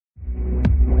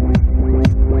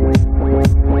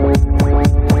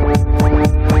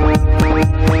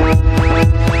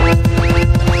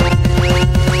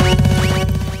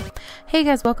Hey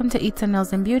guys, welcome to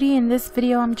ItzaNailsNBeaut. In this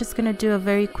video, I'm just going to do a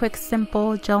very quick,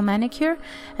 simple gel manicure.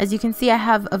 As you can see, I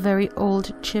have a very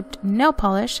old chipped nail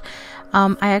polish.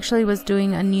 I actually was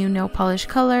doing a new nail polish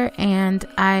color and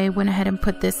I went ahead and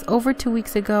put this over 2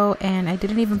 weeks ago, and I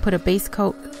didn't even put a base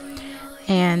coat,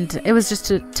 and it was just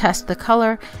to test the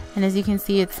color. And as you can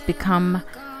see, it's become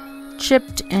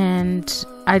chipped and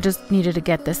I just needed to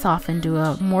get this off and do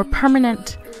a more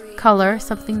permanent color,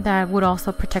 something that would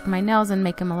also protect my nails and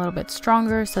make them a little bit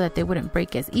stronger so that they wouldn't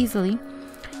break as easily.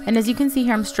 And as you can see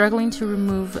here, I'm struggling to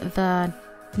remove the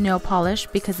nail polish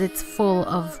because it's full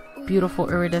of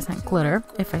beautiful iridescent glitter,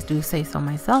 if I do say so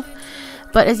myself.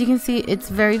 But as you can see, it's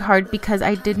very hard because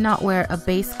I did not wear a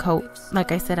base coat.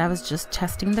 Like I said, I was just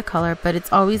testing the color, but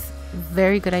it's always a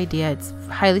very good idea. It's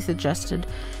highly suggested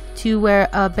to wear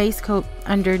a base coat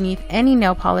underneath any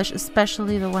nail polish,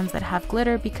 especially the ones that have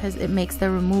glitter, because it makes the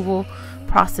removal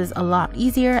process a lot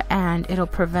easier and it'll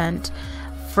prevent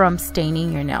from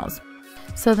staining your nails.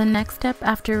 So the next step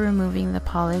after removing the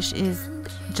polish is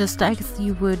just as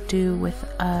you would do with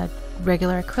a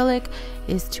regular acrylic,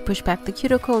 is to push back the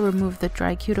cuticle, remove the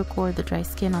dry cuticle or the dry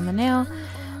skin on the nail,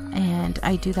 and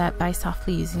I do that by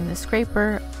softly using the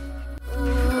scraper.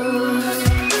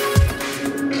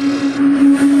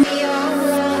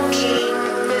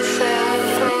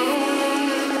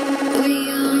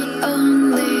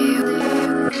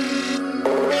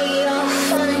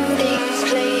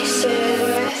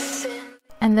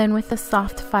 And then with the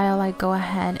soft file, I go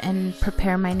ahead and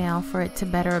prepare my nail for it to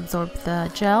better absorb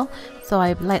the gel. So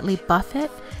I lightly buff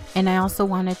it, and I also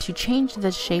wanted to change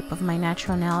the shape of my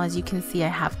natural nail. As you can see, I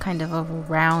have kind of a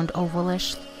round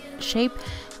ovalish shape,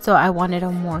 so I wanted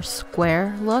a more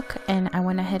square look, and I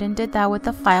went ahead and did that with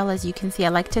the file. As you can see, I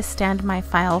like to stand my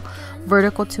file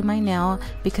vertical to my nail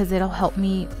because it'll help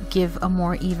me give a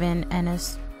more even and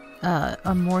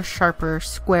a more sharper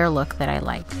square look that I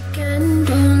like.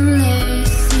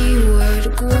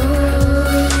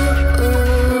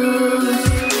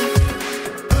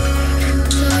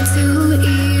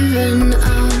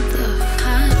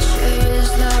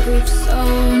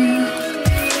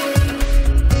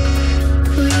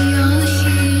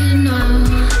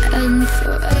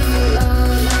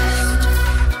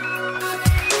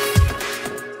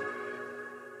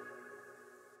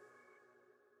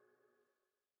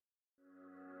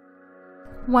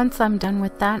 Once I'm done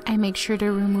with that, I make sure to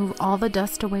remove all the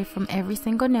dust away from every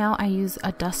single nail. I use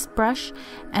a dust brush,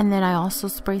 and then I also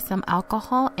spray some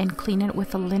alcohol and clean it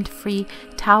with a lint-free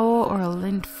towel or a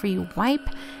lint-free wipe.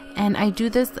 And I do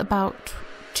this about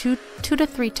two to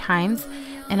three times.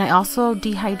 And I also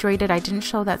dehydrated, I didn't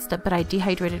show that step, but I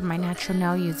dehydrated my natural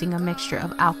nail using a mixture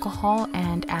of alcohol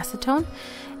and acetone.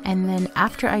 And then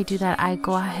after I do that, I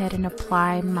go ahead and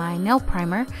apply my nail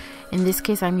primer. In this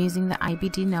case, I'm using the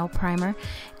IBD nail primer,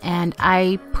 and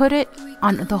I put it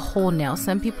on the whole nail.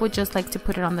 Some people just like to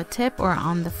put it on the tip or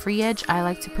on the free edge. I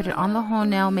like to put it on the whole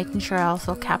nail, making sure I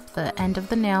also cap the end of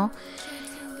the nail.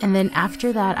 And then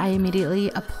after that, I immediately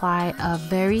apply a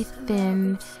very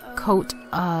thin coat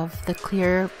of the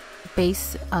clear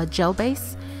base, gel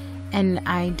base. And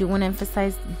I do want to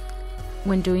emphasize,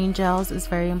 when doing gels, it's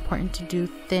very important to do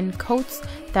thin coats.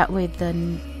 That way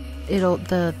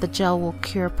the gel will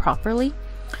cure properly.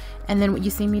 And then what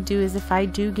you see me do is, if I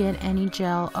do get any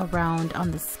gel around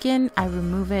on the skin, I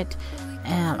remove it.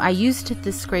 I used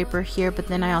this scraper here, but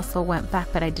then I also went back,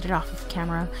 but I did it off of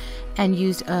camera, and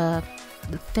used a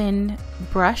thin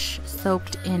brush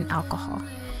soaked in alcohol.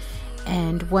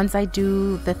 And once I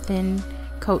do the thin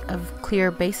coat of clear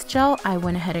base gel, I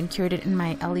went ahead and cured it in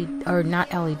my my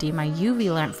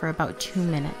UV lamp for about 2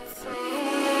 minutes.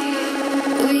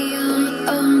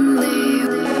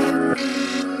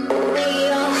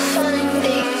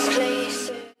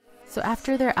 So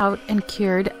after they're out and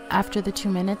cured, after the 2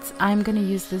 minutes, I'm going to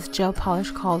use this gel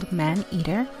polish called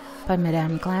Man-Eater by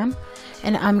Madame Glam.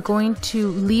 And I'm going to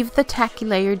leave the tacky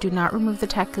layer, do not remove the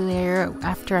tacky layer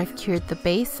after I've cured the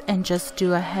base, and just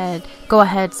go ahead,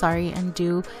 and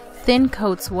do thin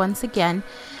coats once again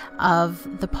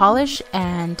of the polish.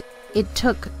 And it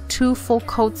took 2 full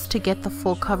coats to get the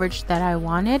full coverage that I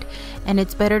wanted, and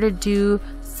it's better to do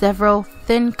several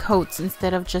thin coats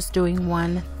instead of just doing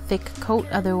one thick coat.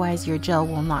 Otherwise your gel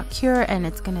will not cure and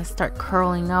it's going to start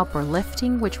curling up or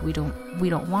lifting, which we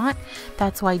don't want.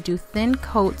 That's why I do thin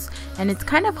coats, and it's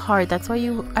kind of hard. That's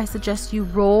why I suggest you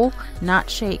roll, not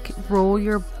shake. Roll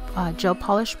your gel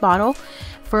polish bottle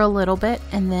for a little bit,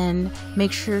 and then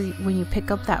make sure when you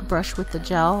pick up that brush with the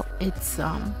gel, it's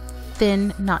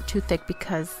thin, not too thick,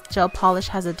 because gel polish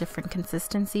has a different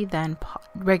consistency than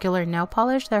regular nail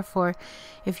polish. Therefore,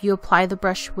 if you apply the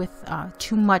brush with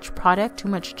too much product, too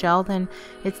much gel, then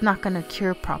it's not going to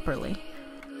cure properly.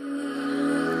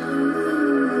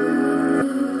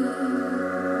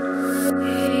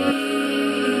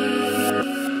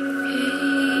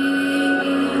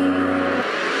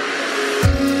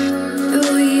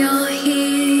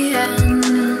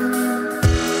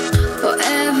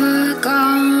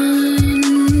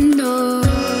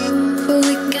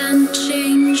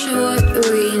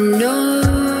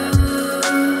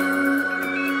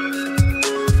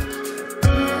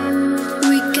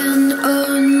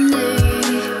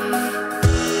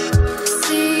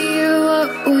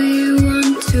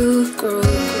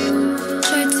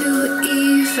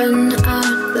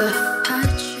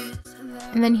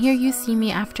 And then here you see me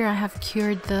after I have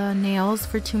cured the nails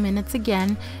for 2 minutes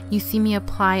again. You see me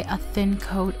apply a thin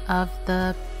coat of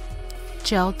the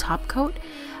gel top coat.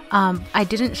 I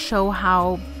didn't show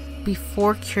how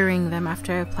before curing them,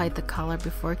 after I applied the color,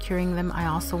 before curing them, I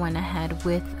also went ahead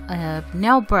with a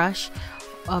nail brush,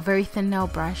 a very thin nail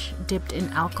brush dipped in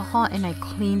alcohol, and I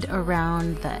cleaned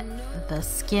around the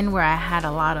skin where I had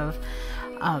a lot of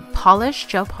polish,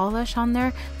 gel polish on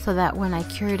there, so that when I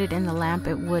cured it in the lamp,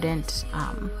 it wouldn't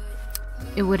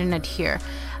adhere.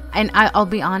 And I'll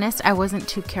be honest, I wasn't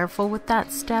too careful with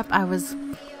that step. I was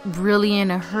really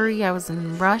in a hurry, I was in a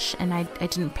rush, and I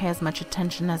didn't pay as much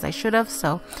attention as I should have.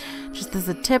 So just as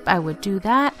a tip, I would do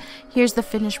that. Here's the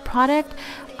finished product.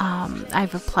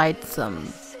 I've applied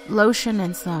some lotion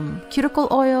and some cuticle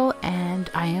oil, and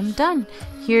I am done.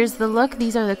 Here's the look.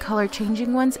 These are the color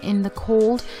changing ones. In the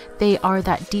cold, they are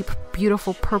that deep,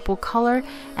 beautiful purple color,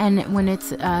 and when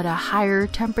it's at a higher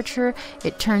temperature,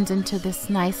 it turns into this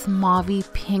nice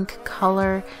mauvey pink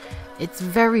color. It's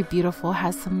very beautiful,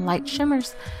 has some light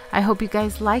shimmers. I hope you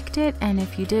guys liked it, and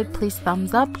if you did, please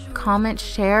thumbs up, comment,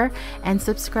 share, and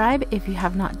subscribe if you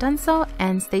have not done so,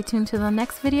 and stay tuned to the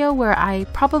next video where I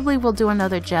probably will do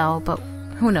another gel, but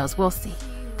who knows, we'll see.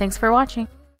 Thanks for watching.